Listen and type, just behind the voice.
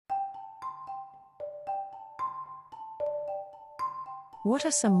What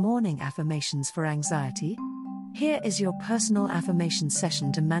are some morning affirmations for anxiety? Here is your personal affirmation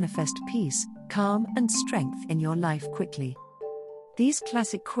session to manifest peace, calm, and strength in your life quickly. These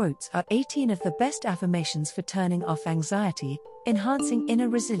classic quotes are 18 of the best affirmations for turning off anxiety, enhancing inner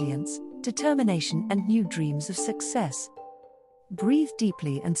resilience, determination, and new dreams of success. Breathe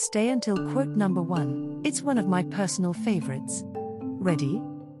deeply and stay until quote number 1. It's one of my personal favorites. Ready?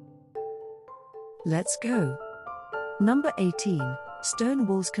 Let's go. Number 18. Stone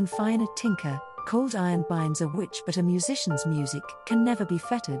walls confine a tinker, cold iron binds a witch, but a musician's music can never be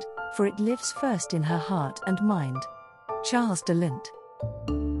fettered, for it lives first in her heart and mind. Charles DeLint.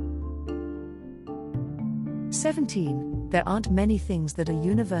 17. There aren't many things that are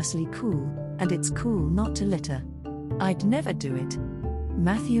universally cool, and it's cool not to litter. I'd never do it.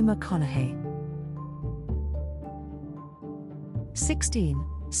 Matthew McConaughey. 16.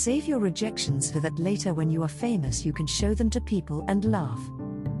 Save your rejections so that later when you are famous you can show them to people and laugh.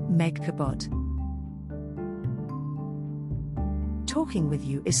 Meg Cabot. Talking with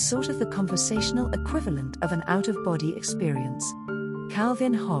you is sort of the conversational equivalent of an out-of-body experience.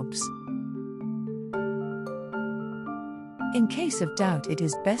 Calvin Hobbes. In case of doubt, it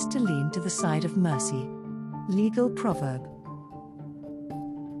is best to lean to the side of mercy. Legal proverb.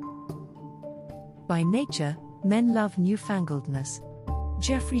 By nature, men love newfangledness.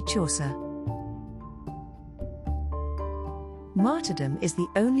 Geoffrey Chaucer. Martyrdom is the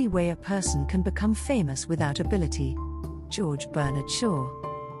only way a person can become famous without ability. George Bernard Shaw.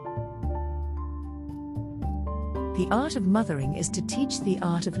 The art of mothering is to teach the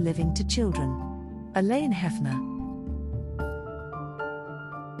art of living to children. Elaine Hefner.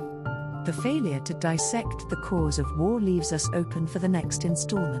 The failure to dissect the cause of war leaves us open for the next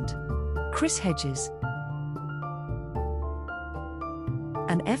installment. Chris Hedges.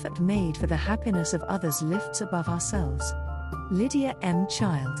 An effort made for the happiness of others lifts above ourselves. Lydia M.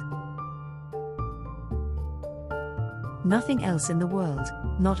 Child. Nothing else in the world,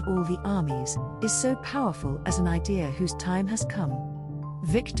 not all the armies, is so powerful as an idea whose time has come.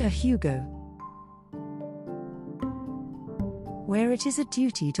 Victor Hugo. Where it is a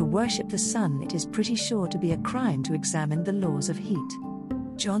duty to worship the sun, it is pretty sure to be a crime to examine the laws of heat.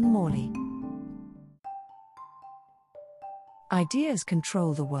 John Morley. Ideas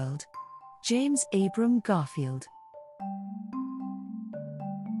control the world. James Abram Garfield.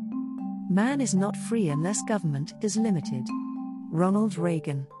 Man is not free unless government is limited. Ronald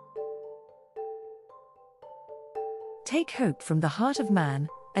Reagan. Take hope from the heart of man,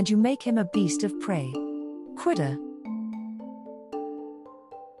 and you make him a beast of prey. Quidder.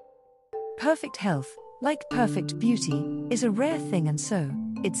 Perfect health, like perfect beauty, is a rare thing, and so,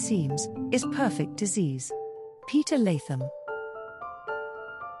 it seems, is perfect disease. Peter Latham.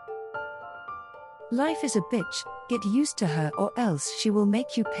 Life is a bitch, get used to her or else she will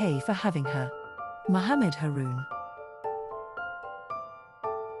make you pay for having her. Mohammed Haroon.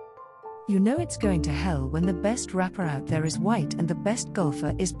 You know it's going to hell when the best rapper out there is white and the best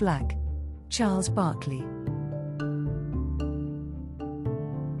golfer is black. Charles Barkley.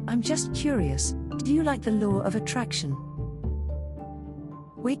 I'm just curious, do you like the law of attraction?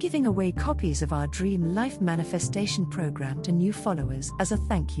 We're giving away copies of our Dream Life Manifestation program to new followers as a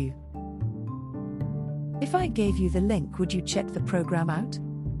thank you. If I gave you the link, would you check the program out?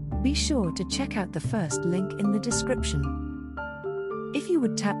 Be sure to check out the first link in the description. If you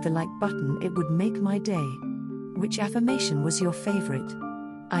would tap the like button, it would make my day. Which affirmation was your favorite?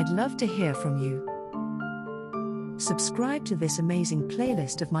 I'd love to hear from you. Subscribe to this amazing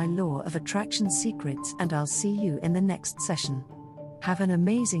playlist of my Law of Attraction secrets, and I'll see you in the next session. Have an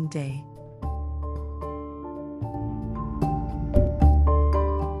amazing day.